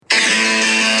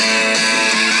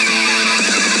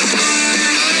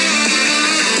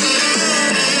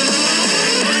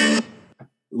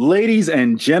Ladies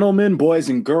and gentlemen, boys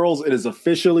and girls, it is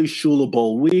officially Shula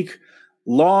Bowl week.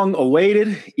 Long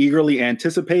awaited, eagerly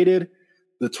anticipated.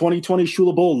 The 2020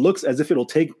 Shula Bowl looks as if it'll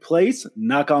take place.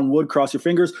 Knock on wood, cross your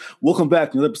fingers. Welcome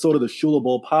back to another episode of the Shula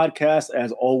Bowl podcast.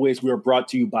 As always, we are brought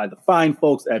to you by the fine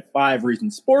folks at 5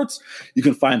 Reasons Sports. You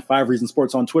can find 5 Reasons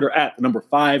Sports on Twitter at the number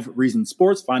 5 Reasons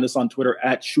Sports. Find us on Twitter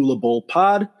at Shula Bowl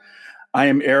Pod. I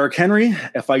am Eric Henry,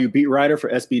 FIU beat writer for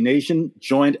SB Nation,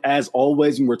 joined as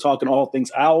always when we're talking all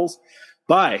things Owls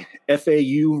by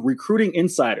FAU recruiting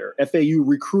insider, FAU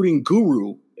recruiting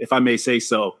guru, if I may say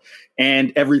so,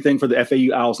 and everything for the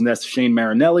FAU Owls Nest, Shane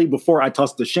Marinelli. Before I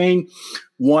toss to Shane,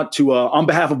 want to, on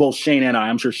behalf of both Shane and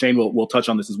I'm sure Shane will touch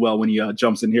on this as well when he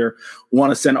jumps in here,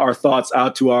 want to send our thoughts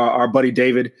out to our buddy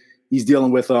David. He's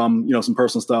dealing with, some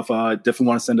personal stuff. Definitely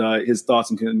want to send his thoughts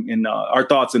and our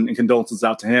thoughts and condolences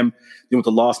out to him, dealing with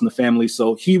the loss in the family.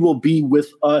 So he will be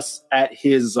with us at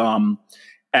his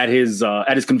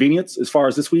convenience as far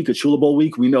as this week, at Shula Bowl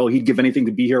week. We know he'd give anything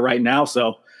to be here right now.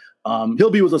 So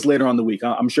he'll be with us later on the week.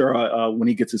 I'm sure when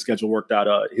he gets his schedule worked out,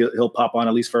 he'll pop on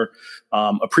at least for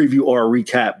a preview or a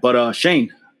recap. But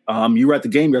Shane, you were at the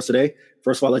game yesterday.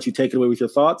 First of all, I'll let you take it away with your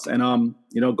thoughts and,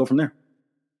 go from there.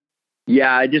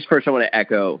 Yeah, I want to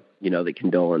echo, the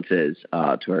condolences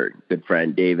to our good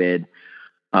friend David.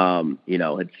 It's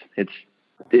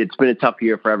been a tough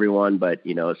year for everyone, but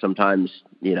sometimes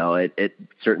it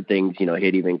certain things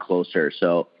hit even closer,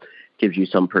 so it gives you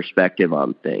some perspective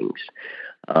on things.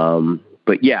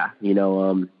 But yeah,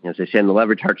 as I said in the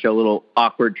Leverage Heart Show, a little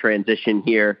awkward transition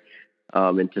here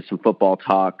into some football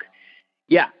talk.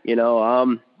 Yeah,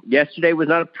 yesterday was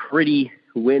not a pretty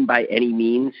win by any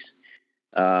means.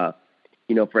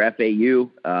 For FAU,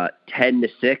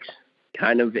 10-6,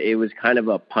 it was kind of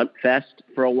a punt fest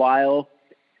for a while.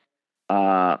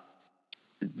 We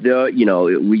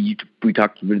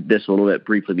talked about this a little bit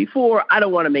briefly before. I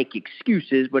don't want to make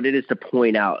excuses, but it is to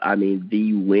point out,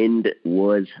 the wind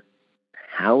was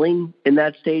howling in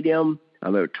that stadium.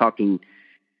 We're talking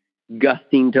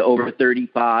gusting to over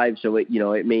 35. So it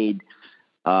made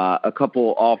a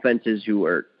couple offenses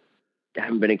who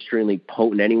haven't been extremely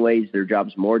potent anyways, their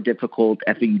job's more difficult.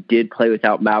 FAU did play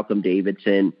without Malcolm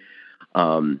Davidson.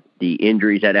 The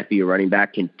injuries at FAU running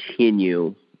back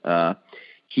continue. From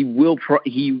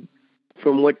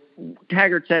what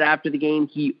Taggart said after the game,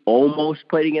 he almost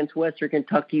played against Western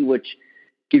Kentucky, which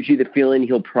gives you the feeling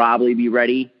he'll probably be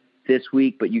ready this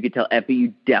week, but you could tell FAU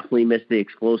definitely missed the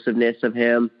explosiveness of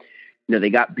him. They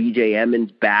got BJ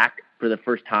Emmons back for the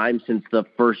first time since the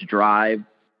first drive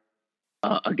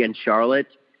against Charlotte,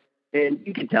 and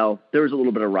you can tell there was a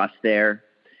little bit of rust there.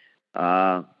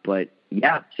 But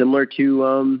yeah, similar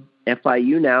to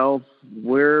FIU now,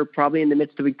 we're probably in the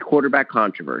midst of a quarterback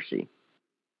controversy.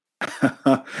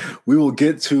 We will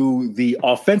get to the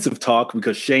offensive talk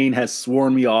because Shane has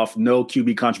sworn me off no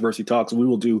QB controversy talk. So we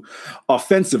will do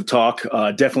offensive talk.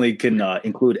 Definitely can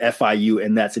include FIU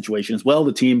in that situation as well.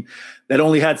 The team that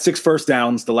only had 6 first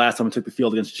downs the last time it took the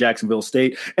field against Jacksonville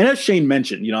State. And as Shane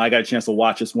mentioned, I got a chance to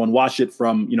watch this one, watch it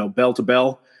from, bell to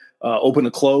bell, open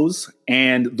to close.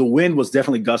 And the wind was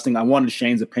definitely gusting. I wanted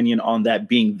Shane's opinion on that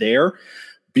being there.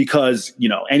 Because,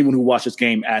 anyone who watched this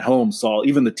game at home saw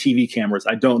even the TV cameras.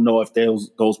 I don't know if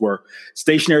those were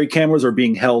stationary cameras or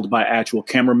being held by actual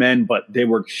cameramen, but they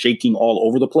were shaking all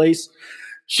over the place.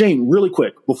 Shane, really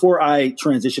quick, before I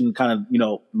transition kind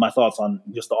of, my thoughts on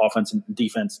just the offense and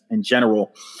defense in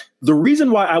general, the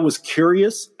reason why I was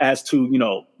curious as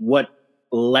to, what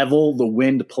level the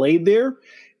wind played there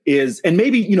is, and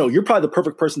maybe, you're probably the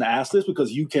perfect person to ask this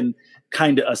because you can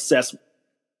kind of assess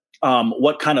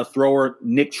what kind of thrower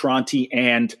Nick Tronti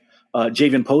and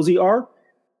Javen Posey are.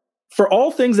 For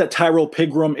all things that Tyrell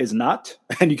Pigram is not,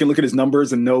 and you can look at his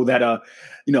numbers and know that,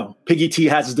 Piggy T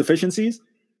has his deficiencies,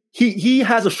 he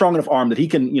has a strong enough arm that he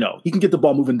can get the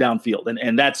ball moving downfield.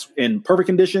 And that's in perfect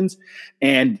conditions.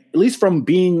 And at least from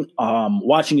being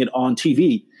watching it on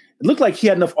TV, it looked like he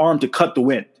had enough arm to cut the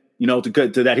wind,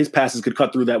 to that his passes could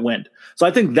cut through that wind. So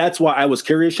I think that's why I was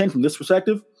curious, Shane, from this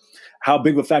perspective, how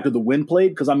big of a factor the wind played.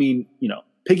 Because,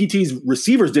 Piggy T's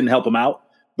receivers didn't help him out,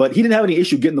 but he didn't have any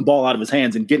issue getting the ball out of his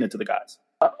hands and getting it to the guys.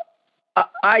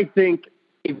 I think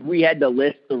if we had to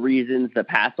list the reasons the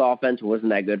pass offense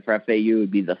wasn't that good for FAU, it would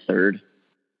be the third.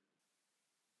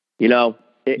 It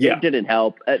didn't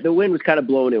help. The wind was kind of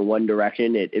blowing in one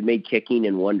direction. It made kicking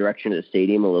in one direction of the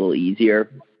stadium a little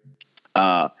easier.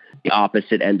 The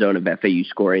opposite end zone of FAU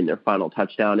scoring their final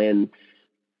touchdown in.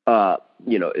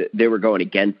 They were going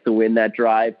against the wind that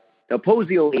drive. Now,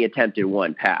 Posey only attempted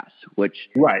one pass, which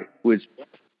was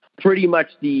pretty much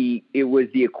the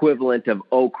equivalent of,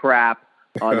 oh, crap,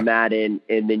 on Madden,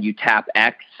 and then you tap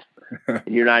X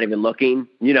and you're not even looking.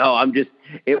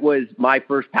 It was my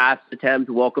first pass attempt,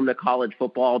 welcome to college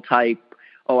football type.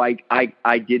 Oh,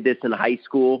 I did this in high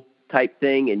school type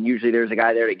thing, and usually there's a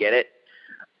guy there to get it.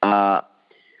 But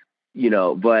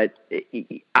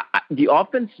the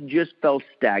offense just fell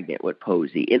stagnant with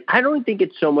Posey. And I don't think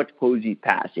it's so much Posey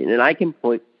passing. And I can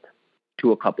point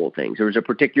to a couple of things. There was a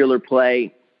particular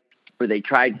play where they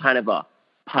tried kind of a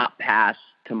pop pass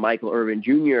to Michael Irvin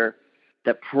Jr.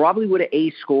 that probably would have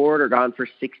scored or gone for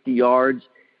 60 yards.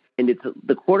 And it's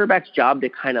the quarterback's job to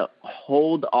kind of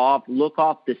hold off, look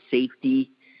off the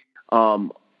safety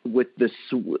with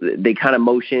they kind of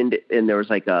motioned, and there was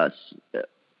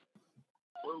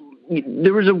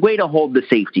there was a way to hold the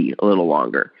safety a little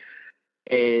longer.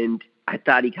 And I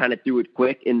thought he kind of threw it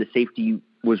quick, and the safety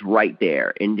was right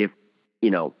there. And if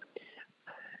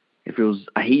it was,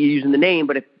 I hate using the name,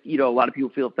 but if, a lot of people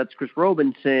feel if that's Chris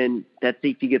Robinson, that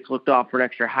safety gets looked off for an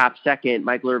extra half second,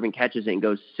 Michael Irvin catches it and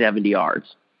goes 70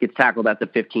 yards. Gets tackled at the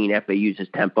 15, FAU uses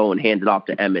tempo and hands it off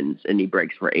to Emmons, and he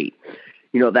breaks for 8.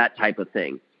 That type of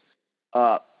thing.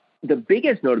 The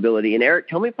biggest notability, and Eric,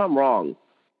 tell me if I'm wrong,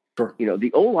 sure.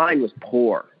 The O-line was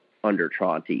poor under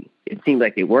Tronti. It seemed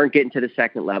like they weren't getting to the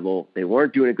second level. They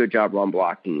weren't doing a good job run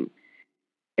blocking.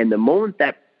 And the moment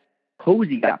that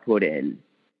Posey got put in,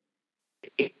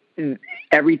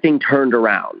 everything turned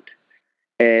around.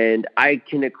 And I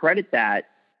can accredit that,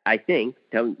 I think,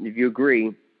 tell me if you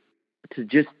agree, to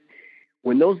just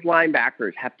when those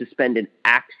linebackers have to spend an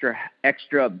extra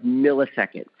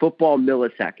millisecond, football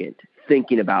millisecond,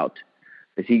 thinking about,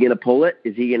 is he going to pull it?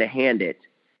 Is he going to hand it?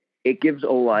 It gives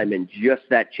O-linemen just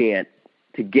that chance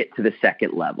to get to the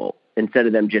second level instead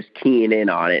of them just keying in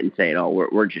on it and saying, oh,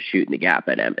 we're just shooting the gap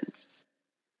at Emmons.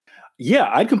 Yeah,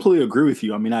 I completely agree with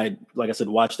you. I mean, like I said,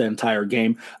 watched that entire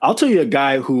game. I'll tell you a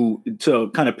guy who, to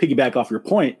kind of piggyback off your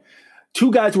point,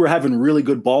 two guys who were having really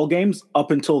good ball games up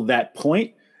until that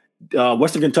point.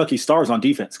 Western Kentucky stars on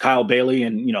defense, Kyle Bailey,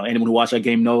 and anyone who watched that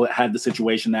game had the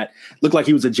situation that looked like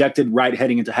he was ejected right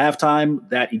heading into halftime.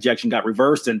 That ejection got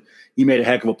reversed, and he made a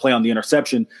heck of a play on the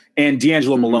interception. And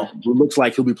D'Angelo Malone, who looks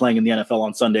like he'll be playing in the NFL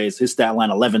on Sundays, his stat line: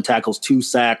 11 tackles, 2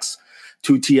 sacks,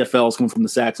 2 TFLs coming from the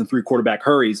sacks, and 3 quarterback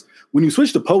hurries. When you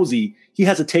switch to Posey, he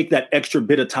has to take that extra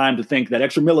bit of time to think, that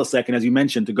extra millisecond, as you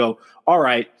mentioned, to go, all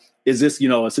right, is this,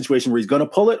 a situation where he's going to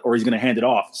pull it or he's going to hand it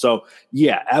off? So,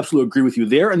 yeah, absolutely agree with you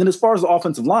there. And then as far as the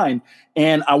offensive line,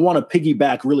 and I want to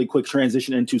piggyback really quick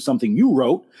transition into something you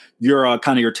wrote, your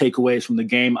kind of your takeaways from the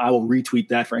game. I will retweet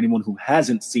that for anyone who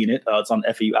hasn't seen it. It's on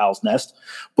FAU Owl's Nest.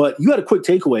 But you had a quick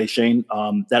takeaway, Shane,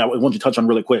 that I want you to touch on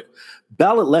really quick.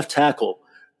 Ballot left tackle.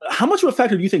 How much of a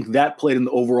factor do you think that played in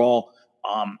the overall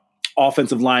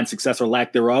offensive line success or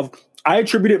lack thereof? I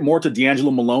attribute it more to D'Angelo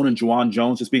Malone and Juwan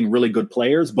Jones just being really good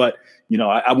players, but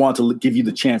I want to give you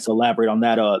the chance to elaborate on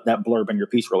that blurb in your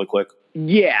piece really quick.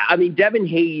 Yeah, I mean, Devin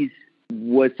Hayes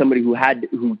was somebody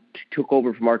who took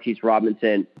over from Marquise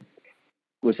Robinson,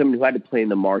 was somebody who had to play in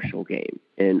the Marshall game,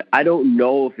 and I don't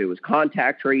know if it was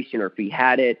contact tracing or if he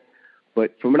had it,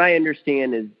 but from what I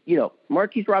understand is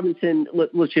Marquise Robinson.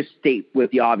 Let's just state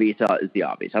with the obvious is the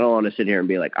obvious. I don't want to sit here and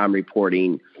be like I'm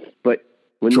reporting, but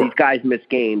when Sure. these guys miss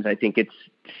games, I think it's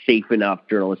safe enough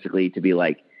journalistically to be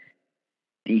like,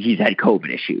 he's had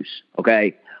COVID issues.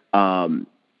 Okay. And,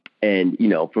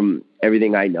 from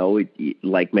everything I know,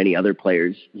 like many other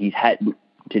players, he's had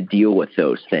to deal with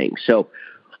those things. So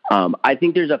I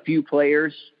think there's a few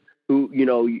players who,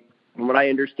 from what I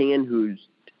understand, who's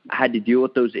had to deal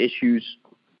with those issues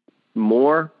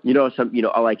more, some,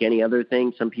 like any other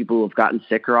thing, some people have gotten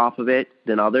sicker off of it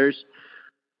than others.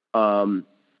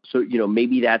 So,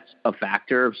 maybe that's a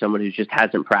factor of someone who just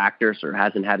hasn't practiced or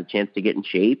hasn't had a chance to get in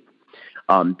shape.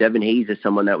 Devin Hayes is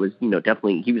someone that was,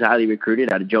 definitely, he was highly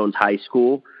recruited out of Jones High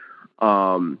School. He's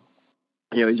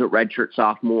a redshirt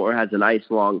sophomore, has a nice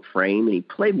long frame, and he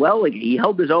played well. Like, he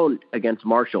held his own against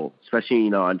Marshall,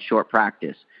 especially, on short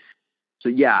practice. So,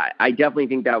 yeah, I definitely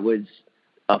think that was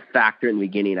a factor in the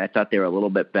beginning. I thought they were a little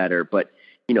bit better. But,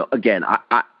 again,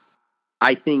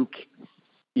 I think,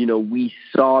 we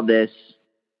saw this,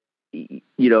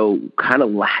 kind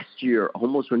of last year,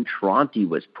 almost when Tronti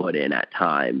was put in at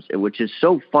times, which is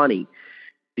so funny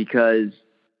because,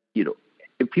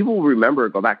 if people remember,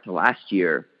 go back to last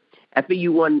year,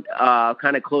 FAU won,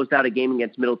 kind of closed out a game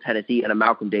against Middle Tennessee and a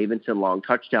Malcolm Davidson long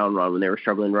touchdown run when they were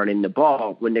struggling running the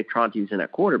ball when Nick Tronti was in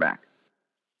at quarterback.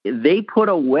 They put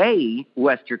away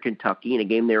Western Kentucky in a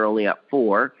game they were only up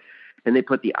 4, and they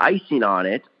put the icing on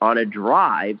it on a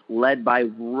drive led by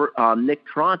Nick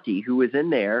Tronti, who was in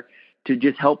there to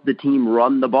just help the team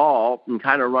run the ball and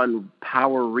kind of run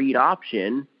power read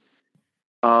option.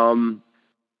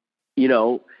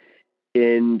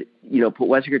 and, put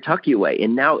Western Kentucky away.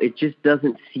 And now it just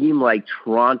doesn't seem like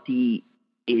Tronte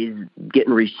is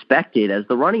getting respected as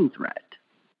the running threat.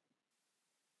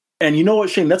 And you know what,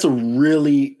 Shane,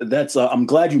 I'm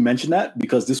glad you mentioned that,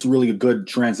 because this is really a good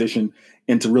transition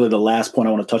into really the last point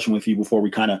I want to touch on with you before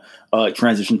we kind of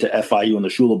transition to FIU and the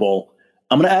Shula Bowl.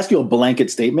 I'm going to ask you a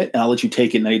blanket statement, and I'll let you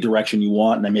take it in any direction you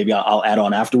want, and then maybe I'll add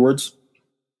on afterwards.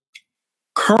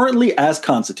 Currently, as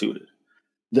constituted,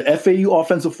 the FAU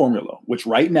offensive formula, which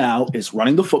right now is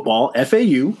running the football,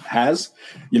 FAU has,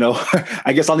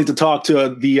 I guess I'll need to talk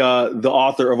to the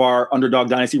author of our Underdog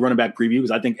Dynasty running back preview,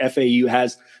 because I think FAU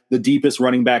has the deepest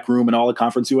running back room in all of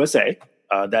Conference USA.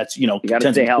 That's, you got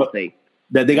to stay healthy.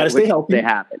 That they got to stay healthy. They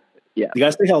haven't. Yeah, they got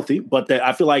to stay healthy. But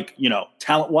I feel like,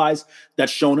 talent wise,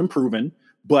 that's shown and proven.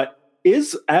 But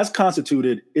as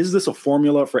constituted, is this a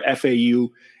formula for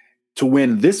FAU to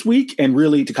win this week and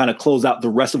really to kind of close out the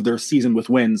rest of their season with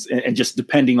wins, and just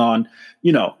depending on,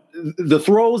 the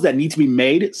throws that need to be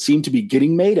made seem to be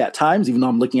getting made at times, even though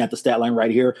I'm looking at the stat line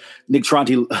right here. Nick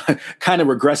Tronte kind of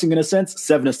regressing in a sense,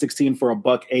 7 of 16 for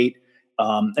 $108.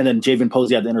 And then Javen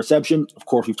Posey had the interception. Of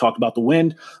course, we've talked about the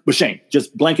wind. But Shane,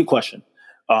 just blanket question.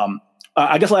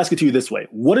 I guess I'll ask it to you this way.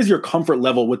 What is your comfort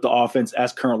level with the offense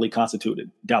as currently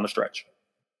constituted down the stretch?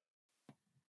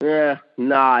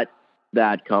 Not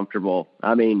that comfortable.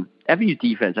 I mean, FAU's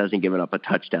defense hasn't given up a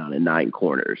touchdown in 9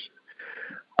 corners.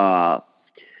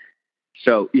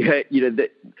 So,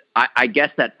 I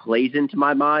guess that plays into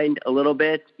my mind a little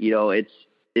bit.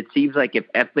 It seems like if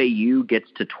FAU gets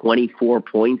to 24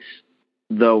 points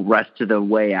the rest of the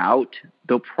way out,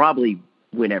 they'll probably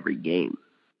win every game.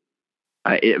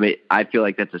 I feel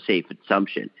like that's a safe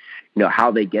assumption.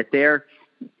 How they get there,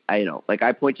 like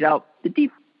I pointed out, the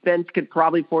defense could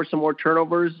probably force some more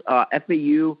turnovers.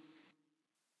 FAU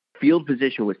field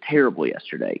position was terrible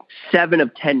yesterday. 7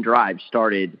 of 10 drives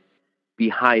started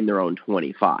behind their own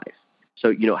 25.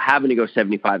 So, having to go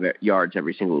 75 yards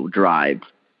every single drive,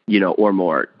 or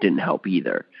more didn't help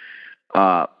either.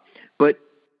 But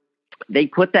they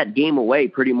put that game away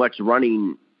pretty much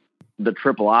running the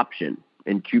triple option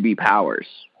and QB powers.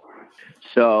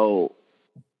 So,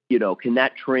 can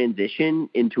that transition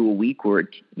into a week where,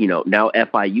 now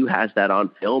FIU has that on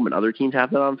film and other teams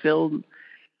have that on film?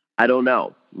 I don't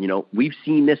know. We've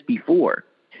seen this before.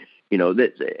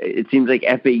 That it seems like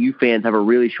FAU fans have a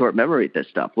really short memory at this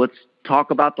stuff. Let's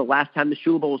talk about the last time the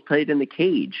Shula Bowl was played in the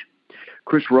cage.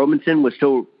 Chris Robinson was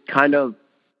still kind of,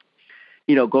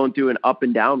 going through an up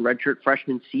and down redshirt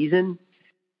freshman season.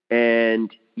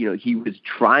 And, he was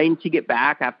trying to get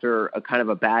back after a kind of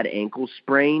a bad ankle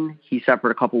sprain he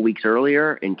suffered a couple weeks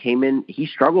earlier and came in. He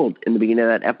struggled in the beginning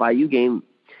of that FIU game,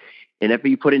 and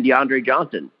FIU put in DeAndre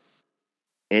Johnson.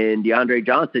 And DeAndre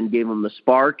Johnson gave him the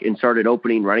spark and started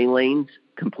opening running lanes,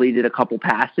 completed a couple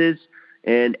passes,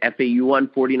 and FAU won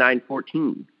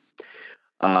 49-14.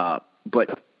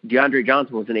 But DeAndre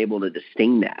Johnson wasn't able to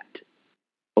sustain that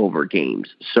over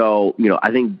games. So,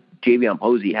 I think Javion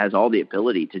Posey has all the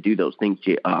ability to do those things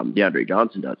DeAndre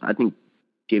Johnson does. I think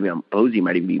Javion Posey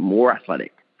might even be more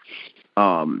athletic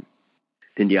than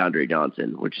DeAndre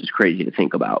Johnson, which is crazy to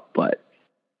think about. But,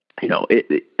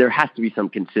 there has to be some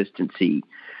consistency,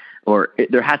 or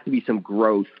there has to be some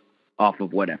growth off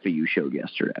of what FAU showed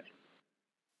yesterday.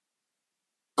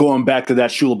 Going back to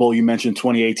that Shula Bowl you mentioned,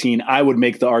 2018, I would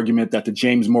make the argument that the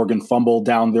James Morgan fumble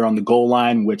down there on the goal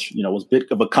line, which, was a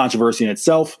bit of a controversy in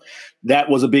itself, that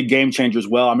was a big game changer as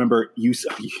well. I remember,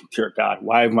 dear God,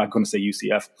 why am I going to say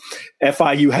UCF?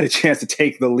 FIU had a chance to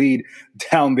take the lead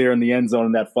down there in the end zone,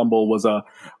 and that fumble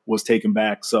was taken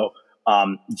back. So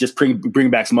just bring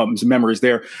back some memories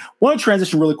there. Want to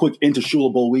transition really quick into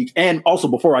Shula Bowl week. And also,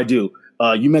 before I do,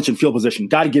 you mentioned field position.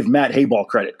 Got to give Matt Hayball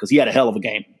credit because he had a hell of a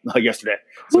game yesterday.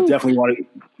 So definitely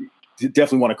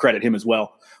want to credit him as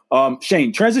well.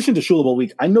 Shane, transition to Shula Bowl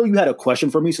week. I know you had a question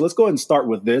for me, so let's go ahead and start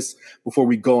with this before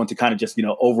we go into kind of just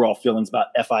overall feelings about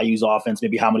FIU's offense,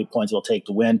 maybe how many points it'll take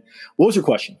to win. What was your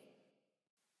question?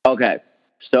 Okay,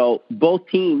 so both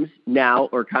teams now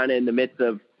are kind of in the midst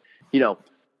of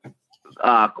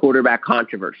quarterback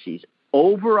controversies.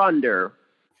 Over under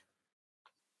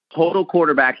total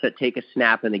quarterbacks that take a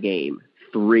snap in the game,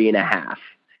 3.5.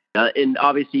 And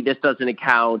obviously this doesn't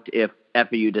account if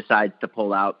FAU decides to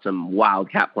pull out some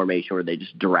wildcat formation where they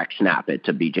just direct snap it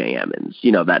to BJ Emmons,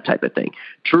 that type of thing.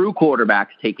 True quarterbacks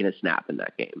taking a snap in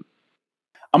that game.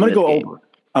 I'm going to go over.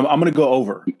 I'm going to go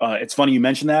over. It's funny you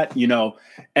mentioned that.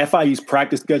 FIU's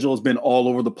practice schedule has been all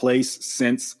over the place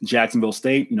since Jacksonville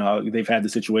State. They've had the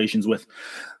situations with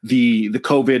the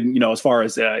COVID, as far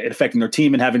as it affecting their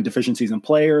team and having deficiencies in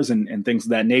players and things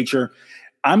of that nature.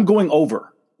 I'm going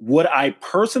over would I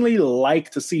personally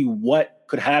like to see what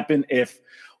could happen if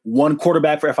one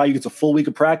quarterback for FIU gets a full week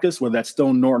of practice, whether that's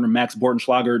Stone Norton or Max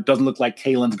Bortenschlager? Doesn't look like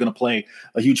Kalen's going to play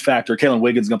a huge factor. Kalen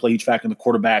Wiggins is going to play a huge factor in the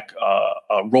quarterback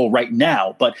role right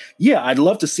now. But yeah, I'd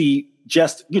love to see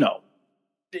just,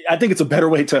 I think it's a better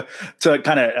way to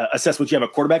kind of assess what you have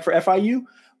a quarterback for FIU.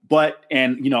 But,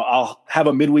 I'll have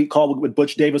a midweek call with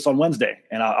Butch Davis on Wednesday,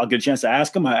 and I'll get a chance to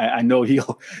ask him. I know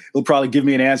he'll probably give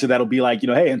me an answer that'll be like,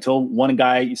 hey, until one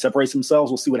guy separates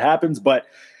themselves, we'll see what happens. But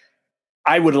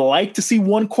I would like to see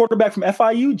one quarterback from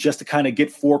FIU just to kind of get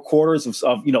 4 quarters of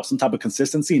some type of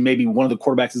consistency, and maybe one of the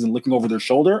quarterbacks isn't looking over their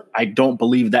shoulder. I don't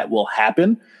believe that will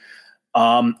happen.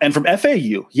 And from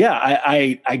FAU,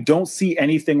 I don't see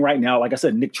anything right now. Like I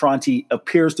said, Nick Tronti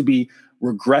appears to be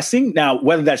regressing. Now,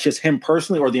 whether that's just him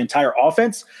personally or the entire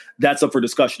offense, that's up for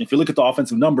discussion. If you look at the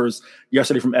offensive numbers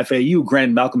yesterday from FAU,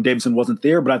 granted, Malcolm Davidson wasn't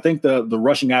there, but I think the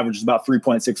rushing average is about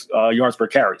 3.6 yards per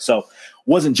carry. So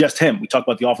wasn't just him. We talked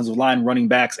about the offensive line, running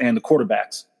backs, and the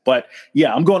quarterbacks. But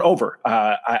yeah, I'm going over.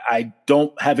 I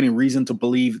don't have any reason to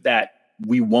believe that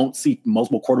we won't see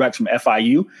multiple quarterbacks from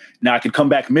FIU. Now, I could come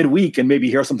back midweek and maybe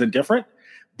hear something different.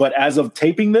 But as of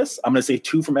taping this, I'm going to say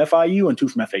 2 from FIU and 2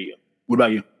 from FAU. What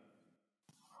about you?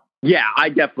 Yeah, I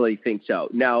definitely think so.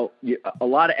 Now, a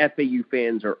lot of FAU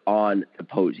fans are on the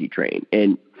Posey train.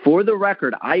 And for the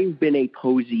record, I've been a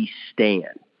Posey stan.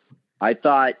 I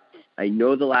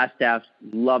know the last staff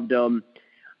loved him.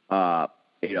 A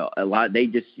lot,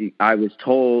 I was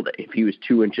told if he was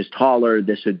 2 inches taller,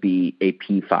 this would be a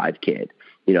P5 kid.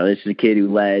 This is a kid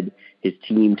who led his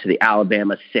team to the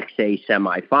Alabama 6A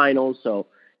semifinals. So,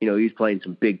 he's playing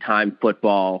some big time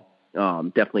football,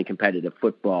 definitely competitive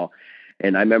football.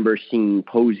 And I remember seeing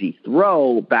Posey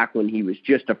throw back when he was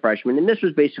just a freshman. And this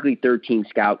was basically 13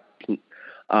 scout,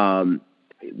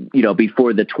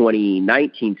 before the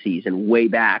 2019 season, way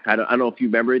back. I don't know if you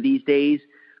remember these days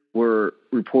where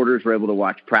reporters were able to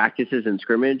watch practices and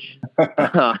scrimmage.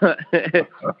 Posey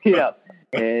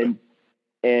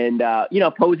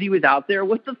was out there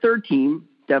with the third team,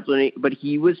 definitely, but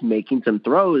he was making some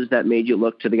throws that made you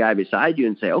look to the guy beside you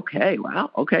and say, okay,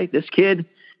 wow, okay, this kid,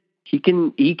 he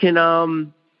can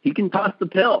toss the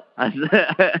pill.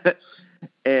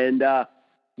 And,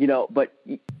 but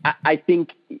I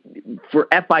think for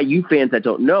FIU fans that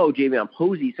don't know, Javion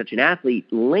Posey is such an athlete.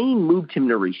 Lane moved him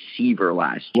to receiver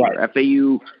last year. Right.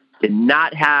 FAU did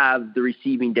not have the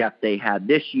receiving depth they had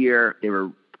this year. They were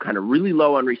kind of really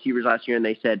low on receivers last year, and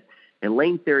they said, and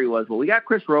Lane's theory was, well, we got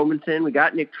Chris Robinson, we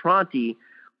got Nick Tronti.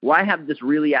 Why have this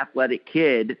really athletic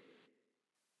kid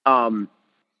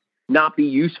not be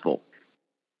useful?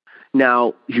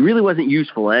 Now, he really wasn't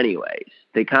useful anyways.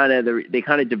 They kind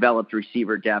of developed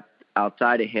receiver depth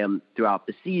outside of him throughout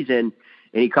the season,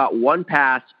 and he caught one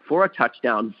pass for a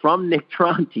touchdown from Nick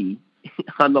Tronti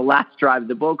on the last drive of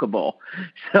the Boca Bowl.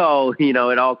 So,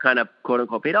 it all kind of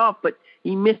quote-unquote paid off, but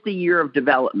he missed a year of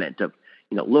development of,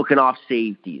 looking off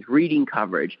safeties, reading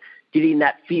coverage, getting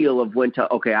that feel of when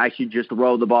to, okay, I should just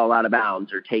roll the ball out of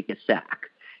bounds or take a sack.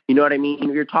 You know what I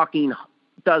mean? You're talking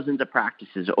dozens of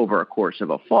practices over a course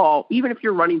of a fall, even if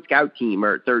you're running scout team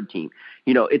or third team,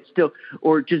 it's still,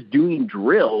 or just doing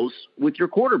drills with your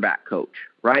quarterback coach,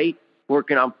 right?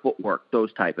 Working on footwork,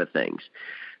 those type of things.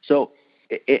 So,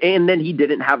 and then he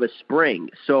didn't have a spring.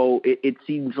 So it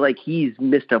seems like he's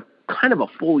missed a kind of a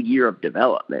full year of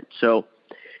development. So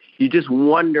you just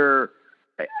wonder,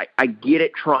 I get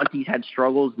it. Tronti's had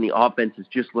struggles and the offense has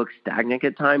just looked stagnant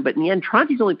at time, but in the end,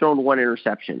 Tronti's only thrown 1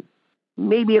 interception.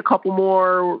 Maybe a couple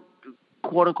more,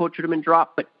 quote unquote, should have been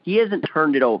dropped, but he hasn't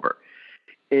turned it over.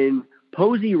 And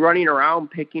Posey running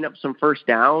around picking up some first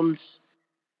downs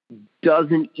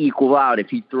doesn't equal out if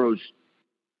he throws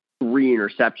 3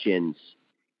 interceptions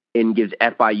and gives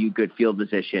FIU good field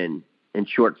position and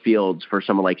short fields for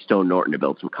someone like Stone Norton to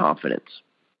build some confidence.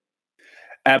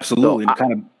 Absolutely.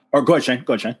 So go ahead, Shane.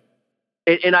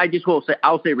 And I just will say,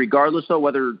 I'll say regardless though,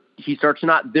 whether he starts or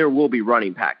not, there will be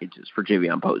running packages for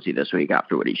Javion Posey this week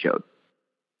after what he showed.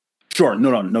 Sure.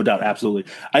 No doubt. Absolutely.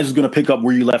 I was going to pick up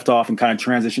where you left off and kind of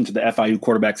transition to the FIU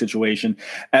quarterback situation.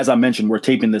 As I mentioned, we're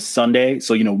taping this Sunday.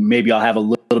 So, maybe I'll have a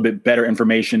little bit better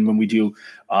information when we do.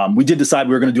 We did decide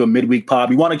we were going to do a midweek pod.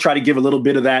 We want to try to give a little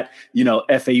bit of that,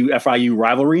 FAU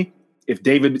rivalry. If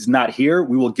David is not here,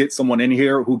 we will get someone in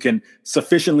here who can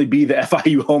sufficiently be the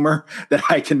FIU homer that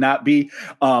I cannot be.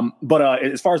 But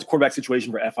as far as the quarterback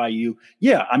situation for FIU,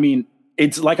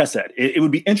 it's like I said, it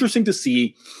would be interesting to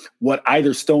see what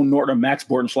either Stone Norton or Max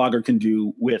Bortenschlager can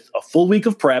do with a full week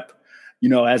of prep.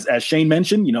 As Shane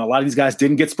mentioned, a lot of these guys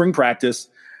didn't get spring practice.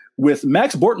 With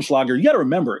Max Bortenschlager, you got to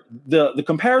remember the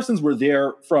comparisons were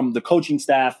there from the coaching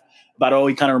staff about,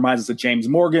 he kind of reminds us of James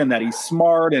Morgan, that he's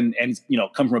smart and he's,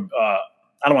 come from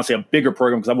I don't want to say a bigger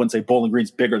program because I wouldn't say Bowling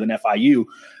Green's bigger than FIU.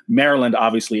 Maryland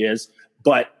obviously is,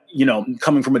 but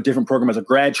coming from a different program as a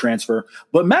grad transfer.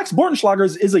 But Max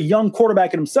Bortenschlager is a young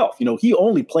quarterback in himself. He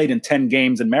only played in 10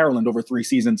 games in Maryland over 3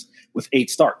 seasons with 8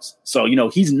 starts. So,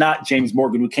 he's not James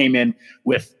Morgan, who came in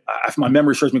with, if my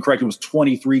memory serves me correct, it was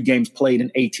 23 games played and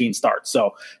 18 starts.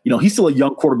 So, he's still a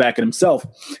young quarterback in himself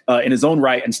in his own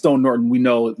right. And Stone Norton, we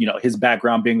know, his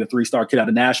background being the 3-star kid out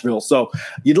of Nashville. So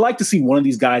you'd like to see one of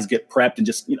these guys get prepped and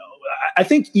just, I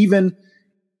think even,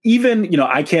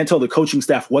 I can't tell the coaching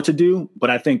staff what to do,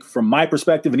 but I think from my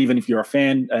perspective, and even if you're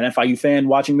an FIU fan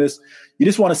watching this, you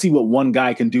just want to see what one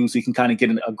guy can do so you can kind of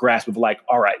get a grasp of like,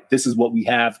 all right, this is what we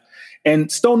have.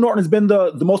 And Stone Norton has been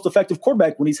the most effective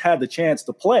quarterback when he's had the chance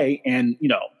to play and,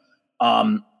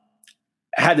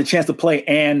 had the chance to play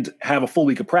and have a full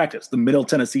week of practice. The Middle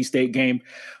Tennessee State game,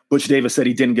 Butch Davis said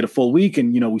he didn't get a full week,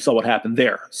 and, we saw what happened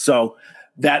there. So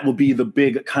that will be the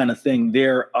big kind of thing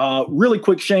there. Really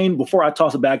quick, Shane, before I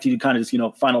toss it back to you, kind of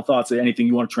just, final thoughts, anything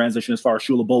you want to transition as far as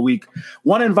Shula Bowl week.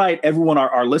 Want to invite everyone,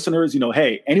 our listeners,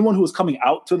 hey, anyone who is coming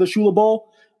out to the Shula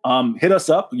Bowl, hit us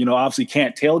up. Obviously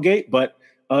can't tailgate, but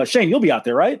Shane, you'll be out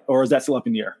there, right? Or is that still up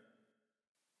in the air?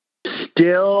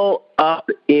 Still up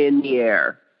in the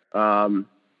air. We'll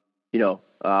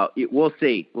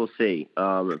see.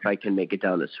 If I can make it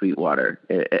down to Sweetwater.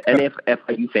 And if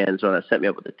FIU fans want to set me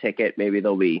up with a ticket, maybe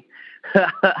there'll be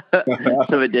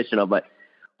some additional, but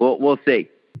we'll see.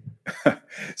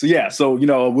 So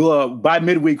we'll by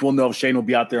midweek we'll know if Shane will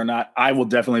be out there or not. I will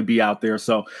definitely be out there.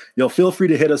 So feel free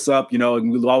to hit us up,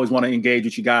 and we'll always want to engage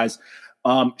with you guys.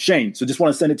 Shane, so just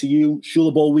want to send it to you.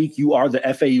 Shula Bowl week, you are the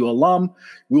FAU alum.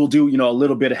 We will do, a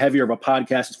little bit heavier of a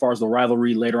podcast as far as the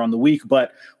rivalry later on the week.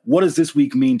 But what does this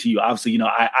week mean to you? Obviously,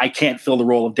 I can't fill the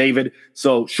role of David.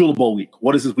 So Shula Bowl week,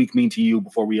 what does this week mean to you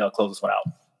before we close this one out?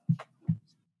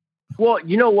 Well,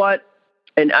 you know what?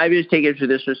 And I just take it to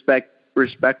this respect.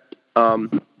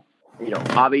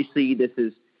 Obviously this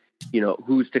is,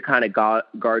 who's to kind of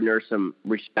garner some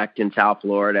respect in South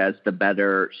Florida as the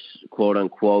better, quote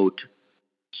unquote,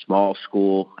 small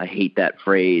school. I hate that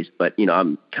phrase, but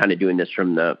I'm kind of doing this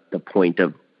from the point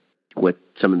of what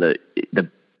some of the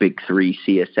big 3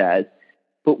 see us as.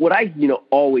 But what I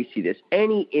always see this,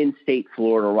 any in-state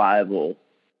Florida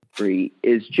rivalry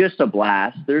is just a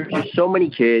blast. There's just so many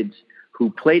kids who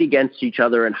played against each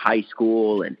other in high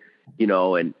school and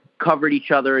covered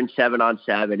each other in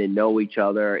 7-on-7 and know each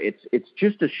other. It's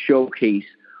just a showcase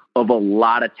of a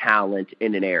lot of talent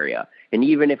in an area. And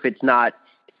even if it's not,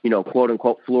 quote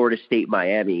unquote, Florida State,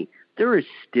 Miami, there is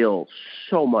still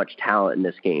so much talent in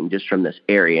this game just from this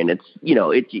area. And it's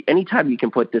anytime you can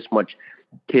put this much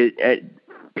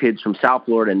kids from South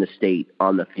Florida and the state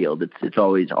on the field, it's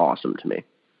always awesome to me.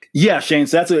 Yeah, Shane.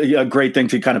 So that's a great thing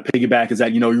to kind of piggyback is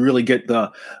that, you really get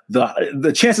the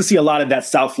chance to see a lot of that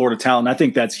South Florida talent. I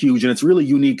think that's huge. And it's really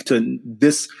unique to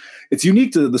this. It's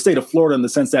unique to the state of Florida in the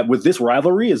sense that with this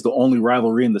rivalry is the only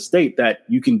rivalry in the state that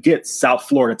you can get South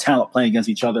Florida talent playing against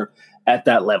each other at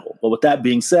that level. But with that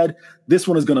being said, this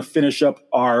one is going to finish up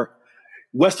our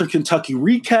Western Kentucky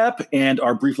recap and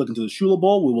our brief look into the Shula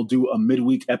Bowl. We will do a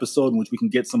midweek episode in which we can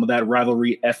get some of that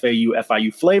rivalry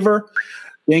FAU flavor.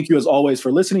 Thank you, as always,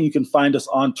 for listening. You can find us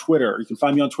on Twitter. You can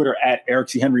find me on Twitter at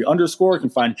EricCHenry _. You can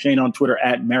find Shane on Twitter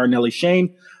at Marinelli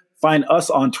Shane. Find us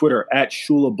on Twitter at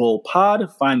Shula Bowl Pod.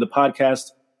 Find the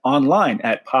podcast online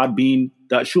at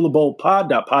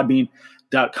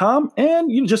shulabowlpod.podbean.com.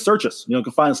 And you can just search us. You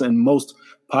can find us in most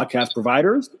podcast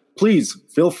providers. Please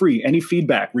feel free. Any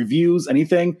feedback, reviews,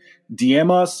 anything,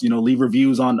 DM us, leave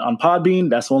reviews on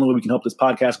Podbean. That's the only way we can help this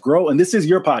podcast grow. And this is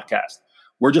your podcast.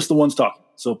 We're just the ones talking.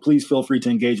 So please feel free to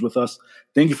engage with us.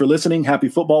 Thank you for listening. Happy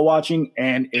football watching.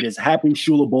 And it is happy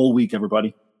Shula Bowl week,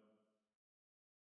 everybody.